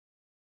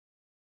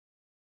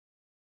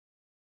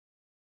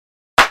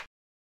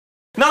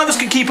None of us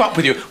can keep up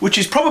with you, which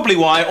is probably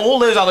why all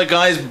those other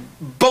guys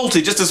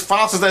bolted just as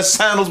fast as their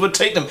sandals would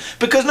take them,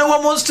 because no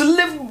one wants to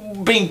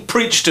live being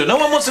preached to. No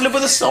one wants to live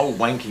with us. Oh,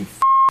 wanky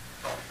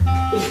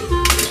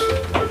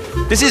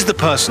This is the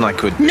person I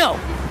could... No,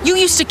 you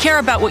used to care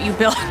about what you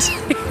built.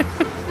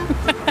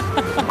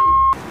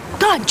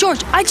 God,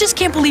 George, I just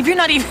can't believe you're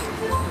not even...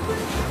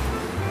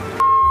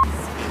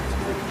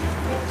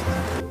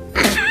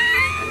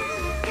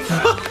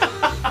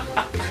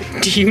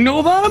 Do you know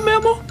about a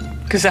memo?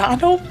 Because I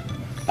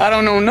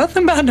don't know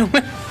nothing about no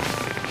memo.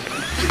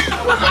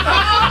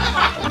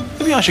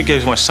 Maybe I should go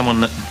to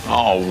someone that...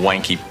 Oh,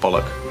 wanky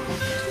Bullock.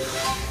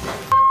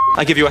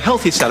 I give you a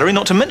healthy salary,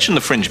 not to mention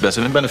the fringe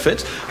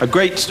benefits, a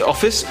great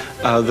office,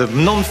 the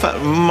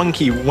non-fat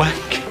monkey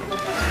wank.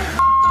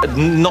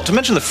 Not to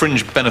mention the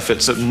fringe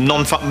benefits of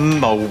non-fat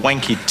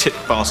wanky tit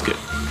basket.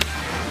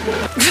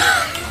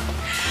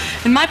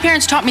 And my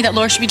parents taught me that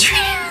Laura should be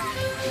treated.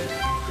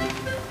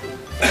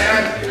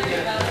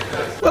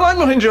 Well, I'm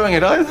not enjoying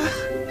it either.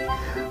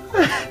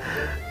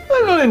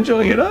 I'm not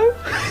enjoying it either.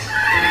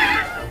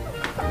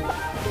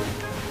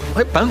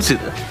 Quite bouncy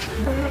there.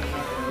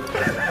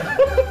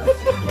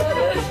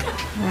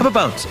 Have a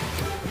bounce.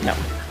 No.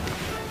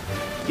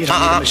 You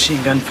don't need a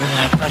machine gun for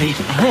that, buddy.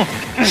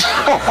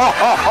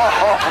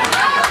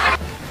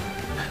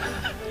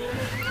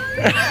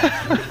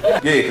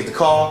 Yeah, because the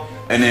car,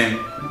 and then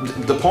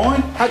the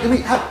porn? How can we...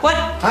 What?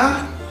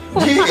 Huh?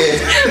 Yeah.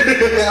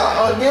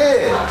 Oh,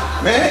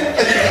 yeah. Man,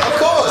 of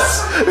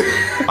course.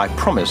 I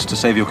promise to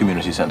save your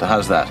community centre.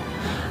 How's that?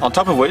 On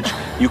top of which,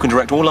 you can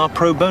direct all our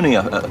pro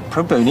bonio...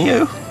 pro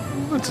bonio?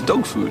 It's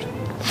dog food.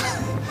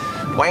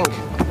 Wank.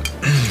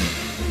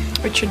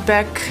 Richard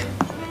Beck.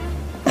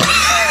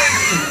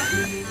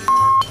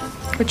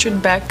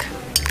 Richard Beck.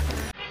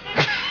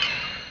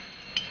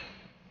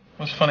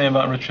 What's funny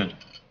about Richard?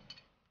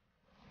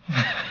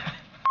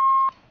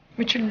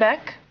 Richard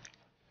Beck?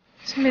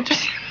 Some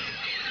interesting.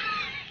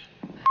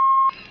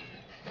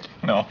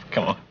 No,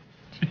 come on.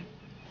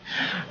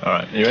 All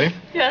right, you ready?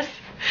 Yes.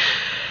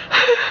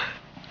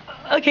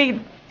 Okay,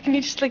 can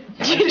you just like...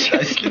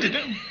 I slid it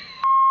in.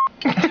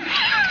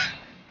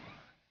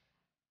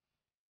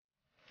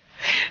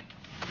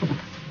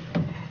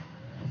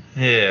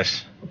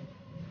 Yes.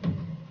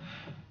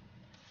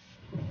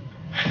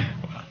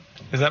 Well,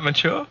 is that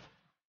mature?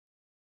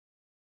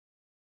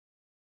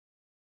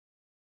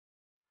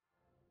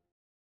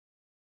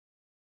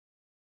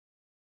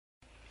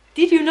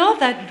 Did you know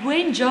that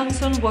Dwayne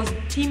Johnson was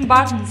Tim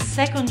Burton's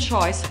second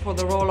choice for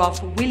the role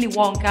of Willy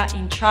Wonka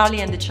in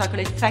Charlie and the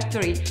Chocolate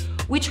Factory,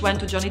 which went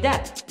to Johnny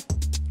Depp?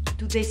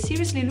 Do they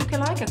seriously look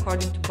alike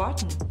according to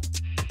Burton?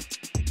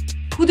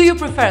 Who do you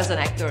prefer as an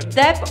actor,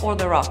 Depp or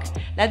The Rock?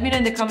 Let me know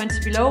in the comments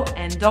below,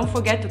 and don't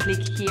forget to click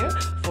here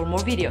for more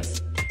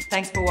videos.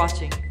 Thanks for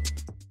watching.